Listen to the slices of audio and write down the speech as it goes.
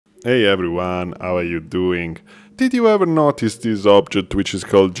Hey everyone, how are you doing? Did you ever notice this object which is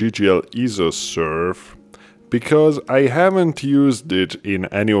called jit.gl.isosurf? Because I haven't used it in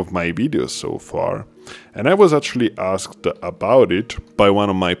any of my videos so far. And I was actually asked about it by one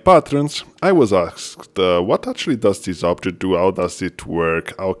of my patrons. I was asked, what actually does this object do? How does it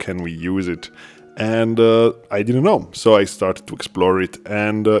work? How can we use it? And I didn't know, so I started to explore it,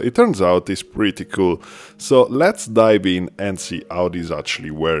 and it turns out it's pretty cool. So let's dive in and see how this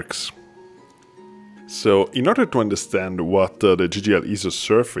actually works. So in order to understand what the GGL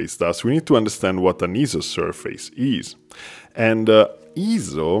isosurface does, we need to understand what an isosurface is. And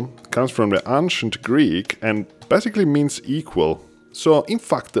iso comes from the ancient Greek and basically means equal. So in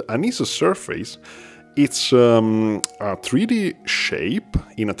fact, an isosurface, it's a 3D shape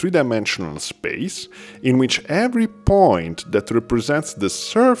in a three-dimensional space in which every point that represents the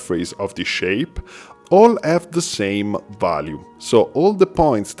surface of the shape all have the same value. So all the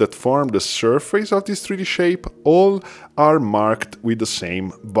points that form the surface of this 3D shape all are marked with the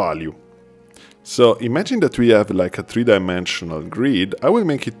same value. So imagine that we have like a three-dimensional grid. I will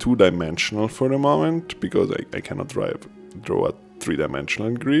make it two-dimensional for the moment because I cannot draw a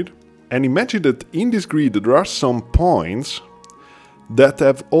three-dimensional grid. And imagine that in this grid there are some points that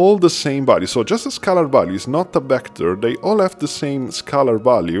have all the same value. So just a scalar value is not a vector, they all have the same scalar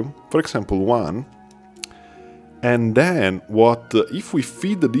value, for example 1. And then if we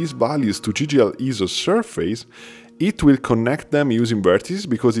feed these values to GGL isosurface, it will connect them using vertices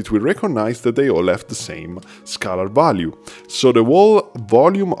because it will recognize that they all have the same scalar value. So the whole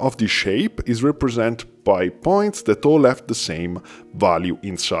volume of the shape is represented by points that all have the same value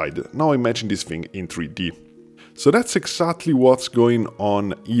inside. Now imagine this thing in 3D. So that's exactly what's going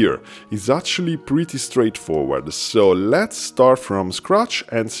on here. It's actually pretty straightforward. So let's start from scratch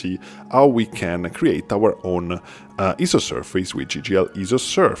and see how we can create our own isosurface with GGL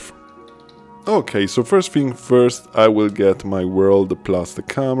isosurf. Okay, so first thing first, I will get my world plus the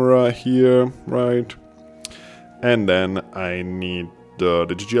camera here, right? And then I need the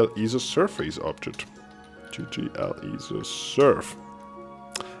GGL isosurface object. GGL isosurf.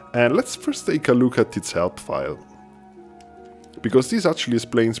 And let's first take a look at its help file, because this actually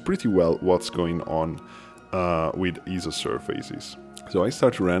explains pretty well what's going on with isosurfaces. So I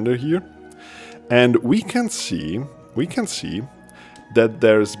start to render here, and we can see that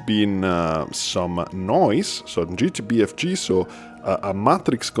there's been some noise, so jit.bfg, so a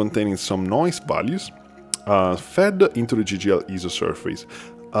matrix containing some noise values fed into the GGL isosurface.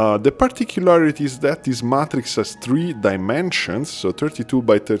 The particularity is that this matrix has 3 dimensions, so 32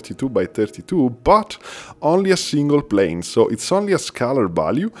 by 32 by 32, but only a single plane, so it's only a scalar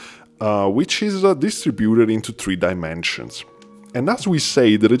value, which is distributed into 3 dimensions. And as we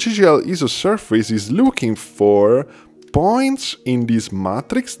say, the GGL isosurface is looking for points in this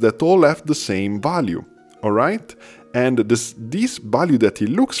matrix that all have the same value, alright? And this value that it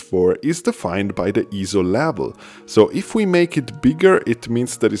looks for is defined by the ISO level. So if we make it bigger, it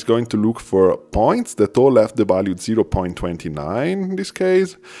means that it's going to look for points that all have the value 0.29 in this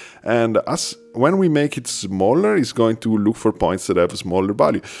case. And when we make it smaller, it's going to look for points that have a smaller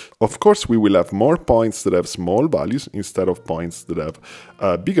value. Of course, we will have more points that have small values instead of points that have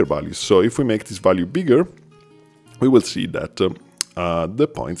bigger values. So if we make this value bigger, we will see that the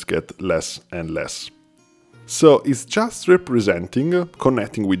points get less and less. So it's just representing,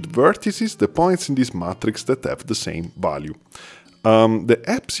 connecting with vertices, the points in this matrix that have the same value. The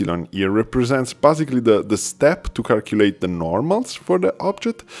epsilon here represents basically the step to calculate the normals for the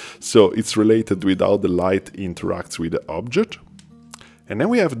object. So it's related with how the light interacts with the object. And then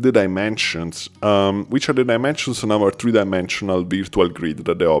we have the dimensions, which are the dimensions on our 3-dimensional virtual grid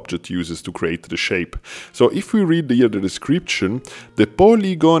that the object uses to create the shape. So if we read here the description, the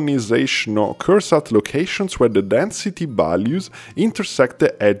polygonization occurs at locations where the density values intersect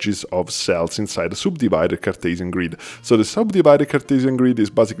the edges of cells inside a subdivided Cartesian grid. So the subdivided Cartesian grid is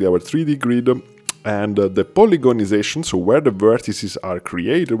basically our 3D grid, and the polygonization, so where the vertices are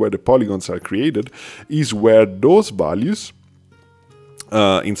created, where the polygons are created, is where those values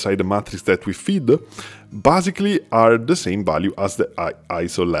inside the matrix that we feed basically are the same value as the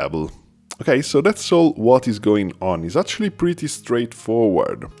ISO level. Okay, so that's all what is going on. It's actually pretty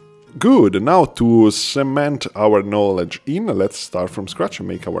straightforward. Good, now to cement our knowledge in, let's start from scratch and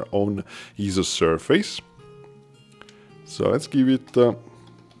make our own isosurface. So let's give it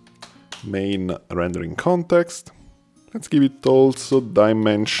main rendering context. Let's give it also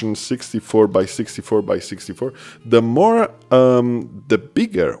dimension 64 by 64 by 64. The more, the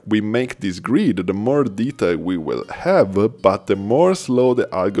bigger we make this grid, the more detail we will have, but the more slow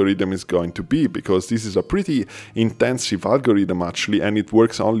the algorithm is going to be, because this is a pretty intensive algorithm actually, and it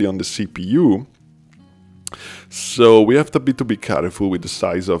works only on the CPU. So we have to be careful with the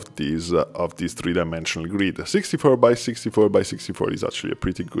size of this three-dimensional grid. 64 by 64 by 64 is actually a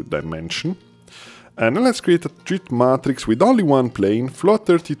pretty good dimension. And then let's create a JIT matrix with only one plane, float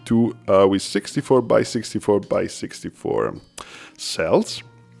 32, with 64 by 64 by 64 cells.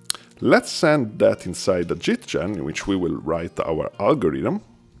 Let's send that inside the jit.gl, in which we will write our algorithm.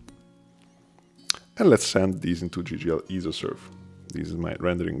 And let's send these into jit.gl.isosurf. This is my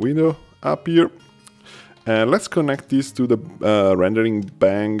rendering window up here. And let's connect this to the rendering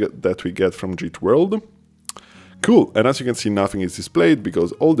bang that we get from JIT world. Cool, and as you can see, nothing is displayed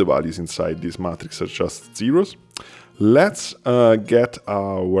because all the values inside this matrix are just zeros. Let's get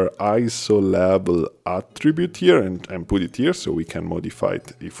our ISO level attribute here and put it here so we can modify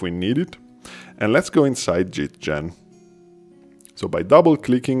it if we need it. And let's go inside jit.gl. So by double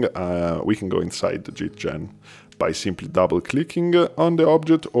clicking, we can go inside the jit.gl by simply double clicking on the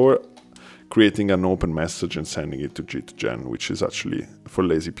object or creating an open message and sending it to jit.gl, which is actually, for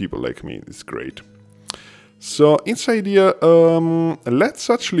lazy people like me, it's great. So inside here, let's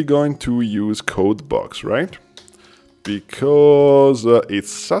actually going to use CodeBox, right? Because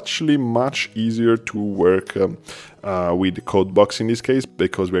it's actually much easier to work with CodeBox in this case,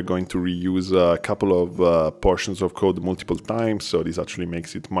 because we're going to reuse a couple of portions of code multiple times. So this actually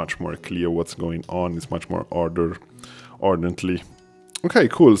makes it much more clear what's going on. It's much more orderly. Okay,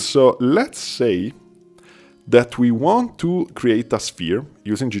 cool. So let's say that we want to create a sphere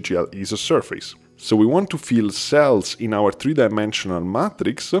using jit.gl.isosurface. So we want to fill cells in our three-dimensional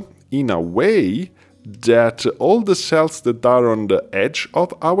matrix in a way that all the cells that are on the edge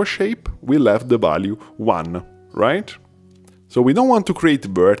of our shape will have the value 1, right? So we don't want to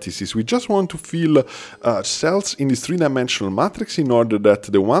create vertices, we just want to fill cells in this three-dimensional matrix in order that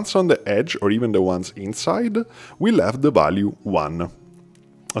the ones on the edge, or even the ones inside, will have the value 1.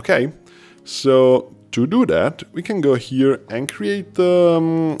 Okay, so to do that, we can go here and create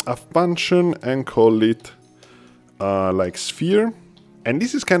a function and call it like sphere. And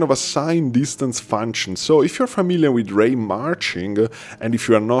this is kind of a sign distance function. So if you're familiar with ray marching, and if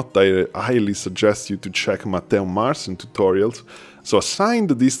you are not, I highly suggest you to check Matteo Marson tutorials. So a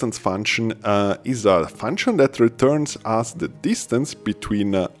signed distance function is a function that returns us the distance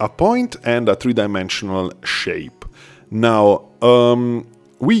between a point and a three-dimensional shape. Now,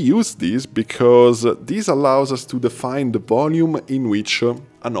 we use this because this allows us to define the volume in which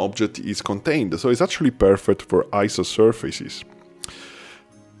an object is contained. So it's actually perfect for isosurfaces.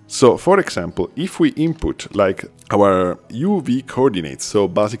 So for example, if we input like our UV coordinates, so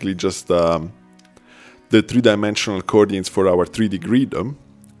basically just the three-dimensional coordinates for our 3D grid,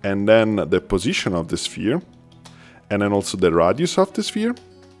 and then the position of the sphere, and then also the radius of the sphere,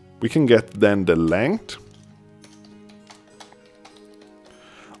 we can get then the length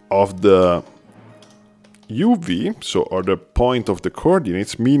of the UV, so or the point of the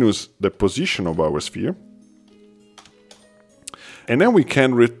coordinates minus the position of our sphere. And then we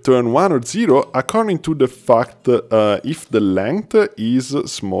can return 1 or 0 according to the fact if the length is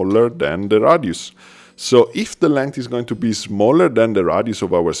smaller than the radius. So if the length is going to be smaller than the radius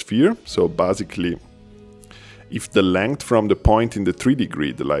of our sphere, so basically if the length from the point in the 3D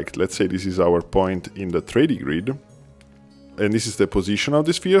grid, like let's say this is our point in the 3D grid, and this is the position of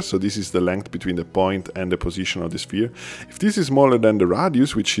the sphere, so this is the length between the point and the position of the sphere. If this is smaller than the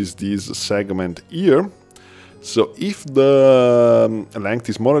radius, which is this segment here, so if the length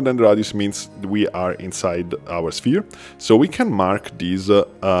is smaller than the radius, means we are inside our sphere. So we can mark this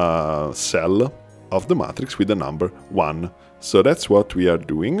cell of the matrix with the number 1. So that's what we are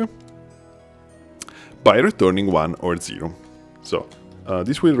doing by returning 1 or 0. So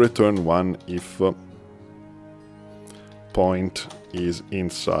this will return 1 if point is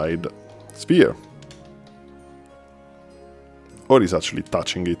inside sphere, or is actually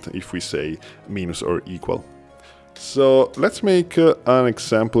touching it if we say minus or equal. So let's make an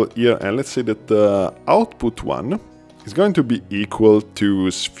example here, and let's say that the output 1 is going to be equal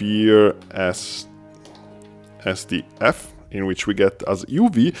to sphere SDF, in which we get as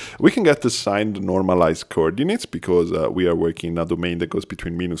UV, we can get assigned normalized coordinates because we are working in a domain that goes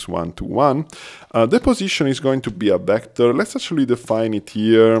between -1 to 1. The position is going to be a vector. Let's actually define it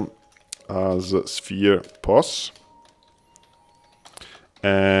here as sphere pos.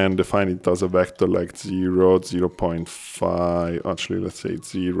 and define it as a vector like 0, 0.5, actually let's say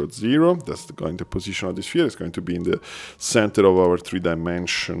 0, 0. That's going to position of the sphere. It's going to be in the center of our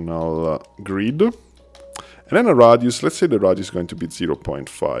three-dimensional grid. And then a radius, let's say the radius is going to be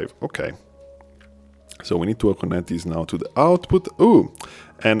 0.5, okay. So we need to connect this now to the output. Oh,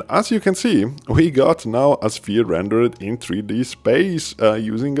 and as you can see, we got now a sphere rendered in 3D space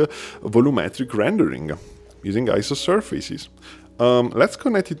using volumetric rendering, using isosurfaces. Let's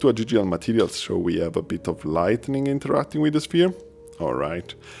connect it to a GGL material so we have a bit of lightning interacting with the sphere. All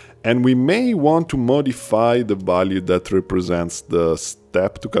right. And we may want to modify the value that represents the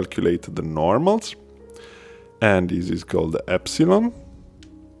step to calculate the normals. And this is called the epsilon.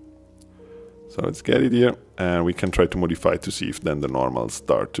 So let's get it here, and we can try to modify to see if then the normals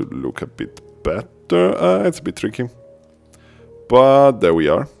start to look a bit better. It's a bit tricky, but there we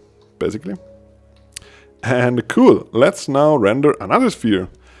are, basically. And cool, let's now render another sphere.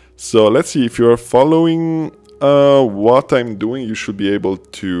 So let's see, if you're following what I'm doing, you should be able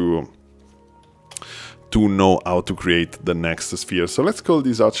to know how to create the next sphere. So let's call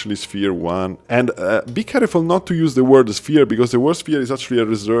this actually sphere 1. And be careful not to use the word sphere, because the word sphere is actually a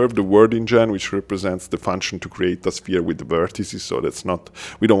reserved word in Gen, which represents the function to create a sphere with vertices. So that's not,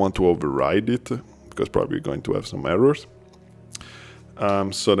 we don't want to override it, because probably we're going to have some errors.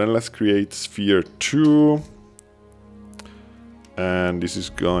 So then let's create sphere 2. And this is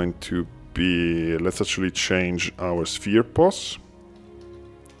going to be, let's actually change our sphere pos,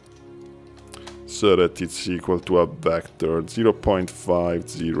 so that it's equal to a vector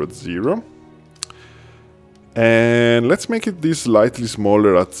 0.500. And let's make it this slightly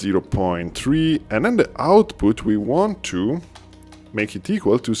smaller at 0.3. And then the output, we want to make it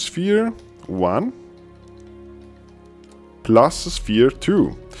equal to sphere 1 plus sphere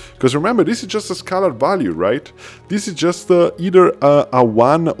 2. Because remember, this is just a scalar value, right? This is just either a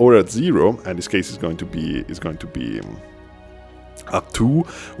 1 or a 0. And this case is going to be a 2,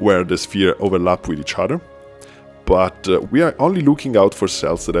 where the sphere overlap with each other. But we are only looking out for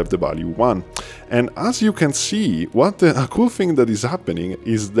cells that have the value 1. And as you can see, a cool thing that is happening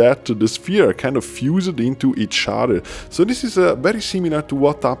is that the sphere are kind of fused into each other. So this is very similar to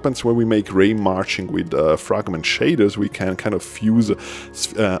what happens when we make ray marching with fragment shaders. We can kind of fuse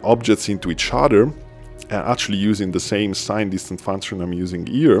objects into each other, actually using the same sign distance function I'm using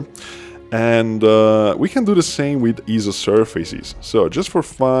here. And we can do the same with isosurfaces. So just for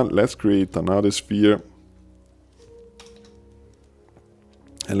fun, let's create another sphere.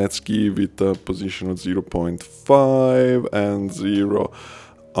 And let's give it a position of 0.5 and 0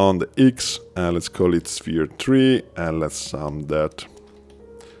 on the X. And let's call it sphere 3. And let's sum that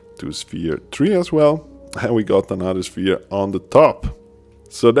to sphere 3 as well. And we got another sphere on the top.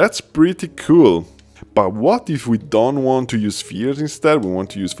 So that's pretty cool. But what if we don't want to use spheres instead? We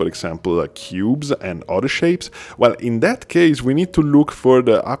want to use, for example, cubes and other shapes. Well, in that case, we need to look for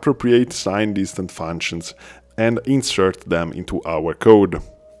the appropriate sign distant functions and insert them into our code.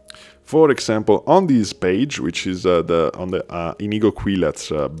 For example, on this page, which is on the Inigo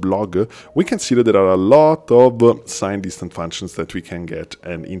Quilet's blog, we can see that there are a lot of sign distant functions that we can get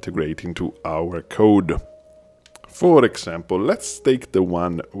and integrate into our code. For example, let's take the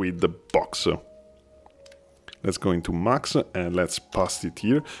one with the box. Let's go into max and let's pass it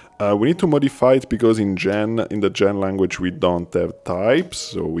here. We need to modify it because in the Gen language we don't have types,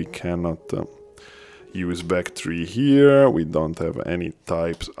 so we cannot use vector here. We don't have any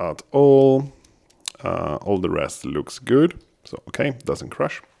types at all. All the rest looks good. So okay, doesn't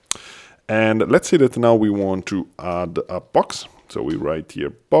crash. And let's say that now we want to add a box. So we write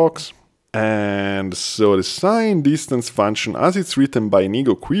here box. And so the sign distance function, as it's written by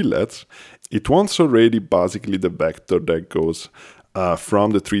Inigo Quilet, it wants already basically the vector that goes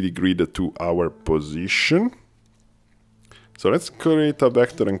from the 3D grid to our position. So let's create a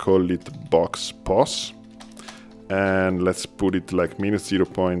vector and call it box pos. And let's put it like minus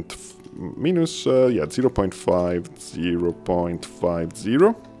 0.5,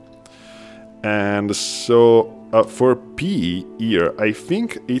 0.50. And so for P here, I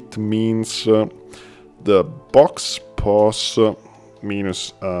think it means the box pos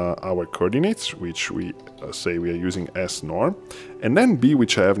minus our coordinates, which we say we are using as norm. And then B,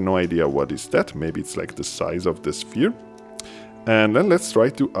 which I have no idea what is that. Maybe it's like the size of the sphere. And then let's try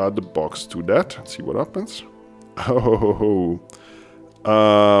to add the box to that and see what happens. Oh,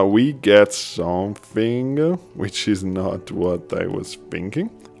 we get something which is not what I was thinking.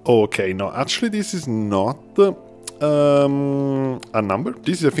 Okay, no, actually this is not a number.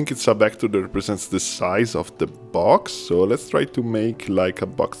 This, I think it's a vector that represents the size of the box. So let's try to make like a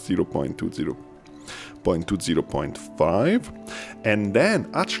box 0.20. point to 0.5. And then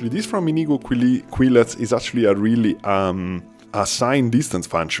actually this from Inigo Quillets is actually a really a sign distance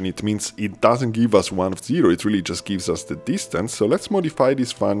function. It means it doesn't give us 1 of 0, it really just gives us the distance. So let's modify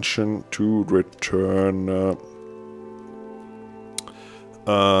this function to return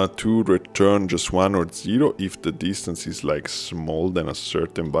just 1 or 0 if the distance is like small than a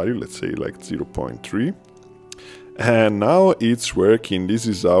certain value, let's say like 0.3. And now it's working. This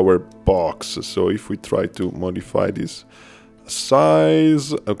is our box. So if we try to modify this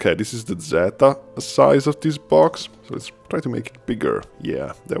size, okay, this is the zeta size of this box, so let's try to make it bigger.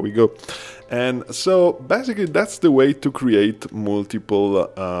 Yeah, there we go. And so basically that's the way to create multiple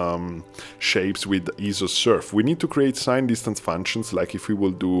shapes with Isosurf. We need to create sign distance functions like we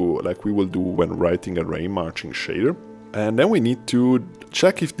will do when writing a ray marching shader. And then we need to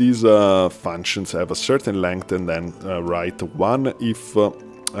check if these functions have a certain length, and then write 1 if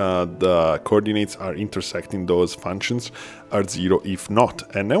the coordinates are intersecting those functions, are 0 if not.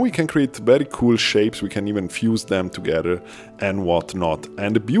 And then we can create very cool shapes, we can even fuse them together and whatnot.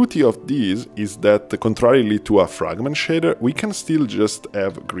 And the beauty of these is that, contrarily to a fragment shader, we can still just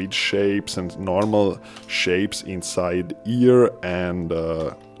have grid shapes and normal shapes inside here and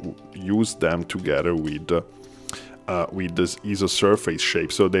use them together with this isosurface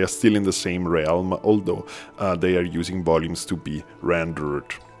shape. So they are still in the same realm, although they are using volumes to be rendered.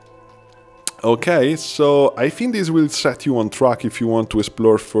 Okay, so I think this will set you on track if you want to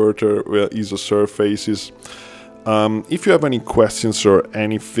explore further isosurfaces. If you have any questions or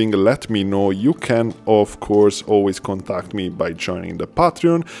anything, let me know. You can, of course, always contact me by joining the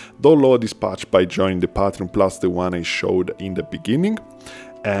Patreon. Download this patch by joining the Patreon, plus the one I showed in the beginning.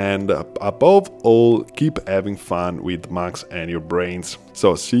 And above all, keep having fun with Max and your brains.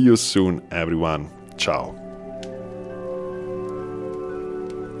 So see you soon, everyone. Ciao.